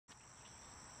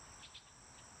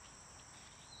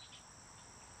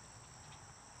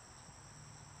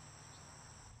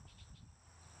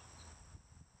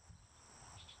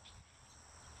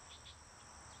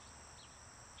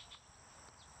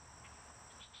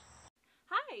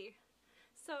Hi!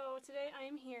 So today I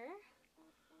am here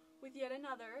with yet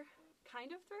another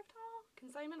kind of thrift haul?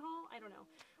 Consignment haul? I don't know.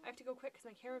 I have to go quick because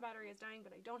my camera battery is dying,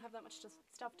 but I don't have that much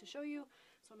stuff to show you.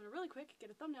 So I'm going to really quick get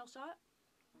a thumbnail shot.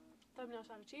 Thumbnail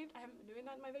shot achieved. I haven't been doing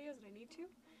that in my videos and I need to.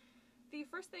 The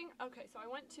first thing, okay, so I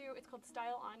went to, it's called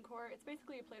Style Encore. It's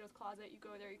basically a Plato's Closet. You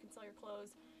go there, you can sell your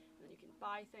clothes, and then you can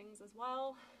buy things as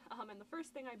well. And the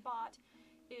first thing I bought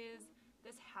is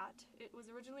this hat. It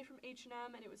was originally from H&M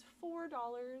and it was $4.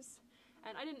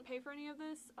 And I didn't pay for any of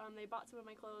this. They bought some of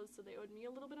my clothes, so they owed me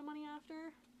a little bit of money after.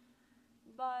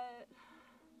 But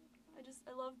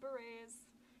I love berets.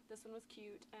 This one was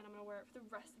cute, and I'm gonna wear it for the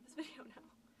rest of this video now.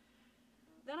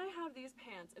 Then I have these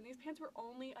pants, and these pants were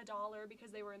only $1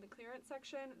 because they were in the clearance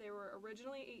section. They were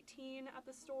originally $18 at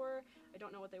the store. I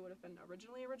don't know what they would have been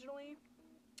originally.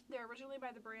 They're originally by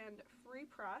the brand Free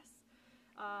Press,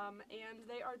 and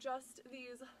they are just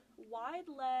these wide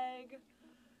leg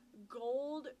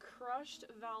gold crushed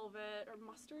velvet or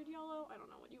mustard yellow, I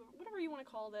don't know whatever you want to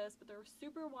call this, but they're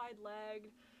super wide legged.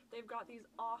 They've got these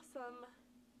awesome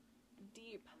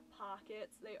deep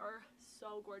pockets. They are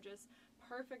so gorgeous,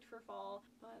 perfect for fall.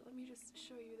 But let me just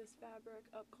show you this fabric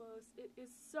up close. It is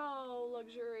so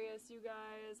luxurious, you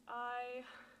guys. I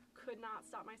could not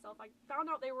stop myself. I found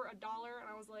out they were $1 and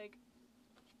I was like,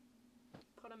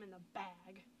 put them in the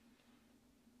bag.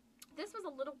 This was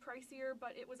a little pricier,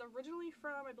 but it was originally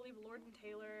from, I believe, Lord &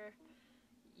 Taylor.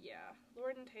 Yeah,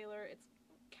 Lord & Taylor. It's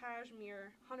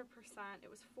cashmere, 100%.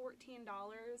 It was $14.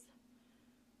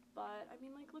 But, I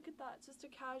mean, like, look at that. It's just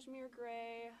a cashmere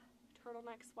gray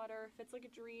turtleneck sweater. Fits like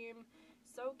a dream.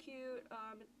 So cute.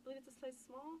 I believe it's a size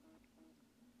small?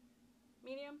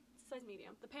 Medium? It's a size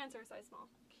medium. The pants are a size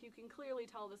small. You can clearly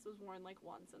tell this was worn, like,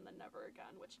 once and then never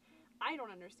again, which I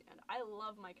don't understand. I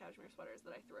love my cashmere sweaters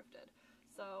that I thrifted.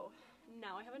 So,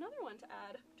 now I have another one to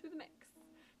add to the mix.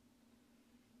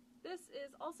 This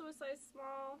is also a size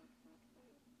small.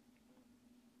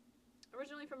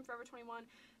 Originally from Forever 21.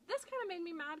 This kind of made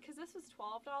me mad because this was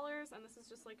 $12 and this is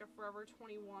just like a Forever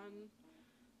 21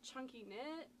 chunky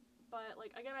knit. But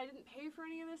like, again, I didn't pay for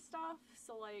any of this stuff,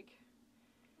 so like,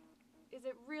 is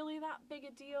it really that big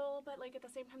a deal? But like at the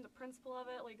same time, the principle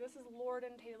of it, like this is Lord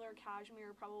 & Taylor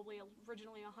cashmere, probably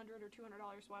originally $100 or $200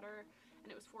 sweater, and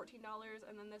it was $14,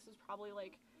 and then this was probably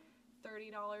like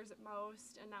 $30 at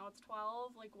most, and now it's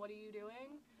 $12. Like, what are you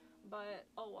doing?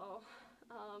 But oh well.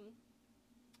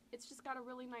 It's just got a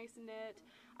really nice knit.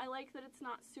 I like that it's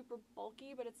not super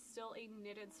bulky, but it's still a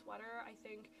knitted sweater. I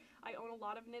think I own a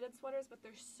lot of knitted sweaters, but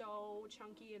they're so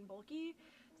chunky and bulky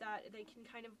that they can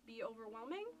kind of be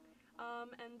overwhelming.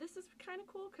 And this is kind of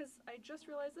cool because I just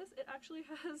realized this. It actually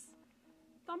has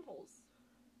thumb holes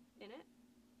in it,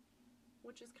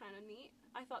 which is kind of neat.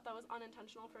 I thought that was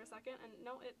unintentional for a second, and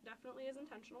no, it definitely is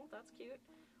intentional. That's cute.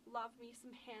 Love me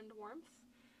some hand warmth.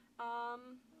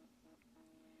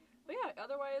 But yeah,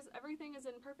 otherwise everything is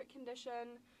in perfect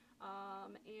condition,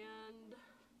 and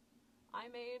I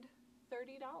made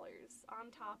 $30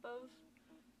 on top of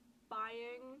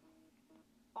buying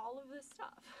all of this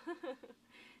stuff.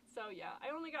 So yeah,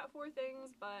 I only got 4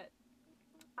 things, but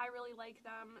I really like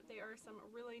them. They are some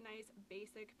really nice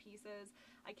basic pieces.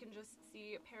 I can just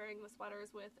see pairing the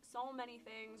sweaters with so many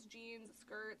things: jeans,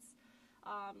 skirts,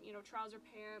 you know, trouser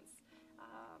pants,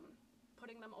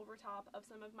 putting them over top of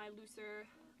some of my looser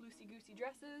loosey-goosey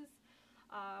dresses.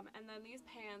 And then these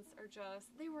pants are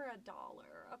just, they were $1,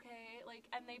 okay? Like,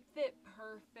 and they fit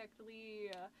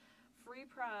perfectly. Free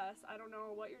Press, I don't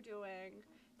know what you're doing.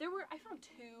 I found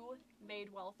 2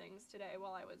 Madewell things today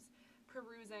while I was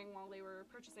perusing while they were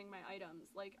purchasing my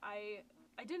items. Like, I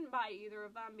didn't buy either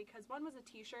of them because one was a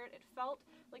t-shirt. It felt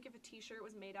like if a t-shirt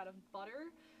was made out of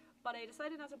butter, but I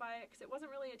decided not to buy it because it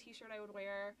wasn't really a t-shirt I would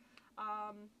wear.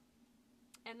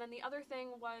 And then the other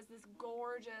thing was this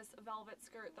gorgeous velvet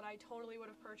skirt that I totally would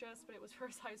have purchased, but it was for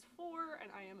a size 4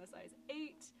 and I am a size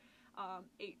 8,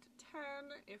 8 to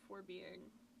 10 if we're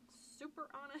being super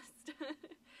honest.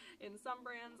 In some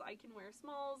brands I can wear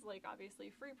smalls, like obviously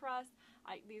Free Press.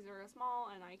 These are a small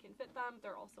and I can fit them.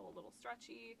 They're also a little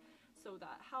stretchy, so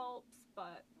that helps,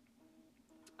 but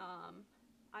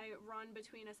I run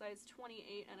between a size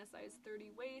 28 and a size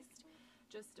 30 waist,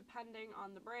 just depending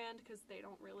on the brand, because they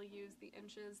don't really use the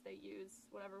inches. They use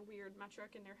whatever weird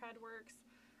metric in their head works.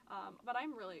 But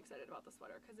I'm really excited about the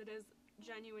sweater because it is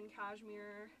genuine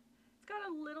cashmere. It's got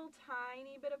a little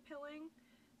tiny bit of pilling,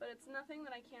 but it's nothing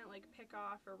that I can't like pick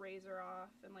off or razor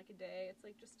off in like a day. It's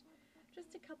like just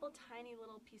a couple tiny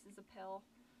little pieces of pill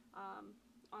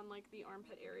on like the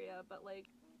armpit area. But like,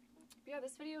 yeah,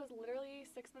 this video is literally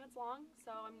 6 minutes long,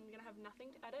 so I'm gonna have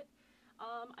nothing to edit.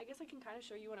 I guess I can kind of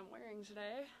show you what I'm wearing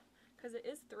today because it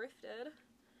is thrifted.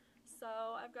 So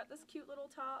I've got this cute little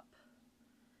top.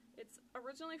 It's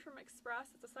originally from Express.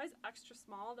 It's a size extra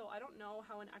small, though I don't know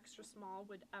how an extra small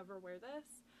would ever wear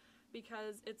this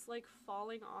because it's like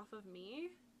falling off of me.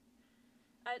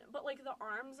 But like the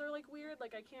arms are like weird,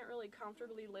 like I can't really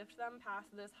comfortably lift them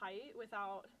past this height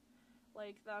without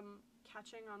like them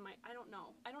catching on my, I don't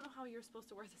know how you're supposed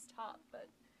to wear this top, but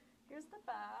here's the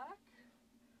back.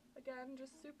 Again,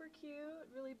 just super cute,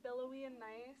 really billowy and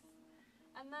nice.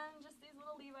 And then just these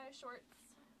little Levi shorts.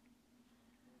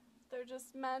 They're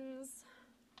just men's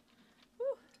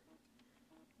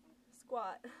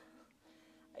squat.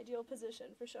 Ideal position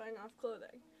for showing off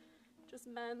clothing. Just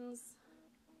men's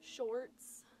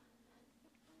shorts.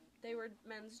 They were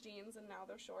men's jeans and now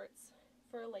they're shorts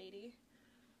for a lady.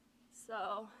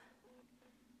 So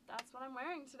that's what I'm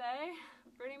wearing today,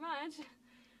 pretty much.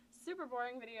 Super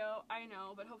boring video, I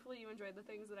know, but hopefully you enjoyed the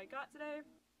things that I got today.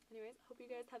 Anyways, hope you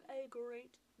guys have a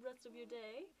great rest of your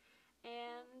day,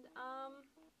 and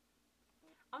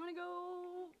I'm gonna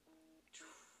go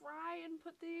try and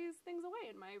put these things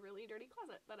away in my really dirty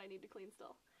closet that I need to clean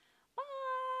still.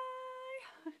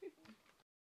 Bye!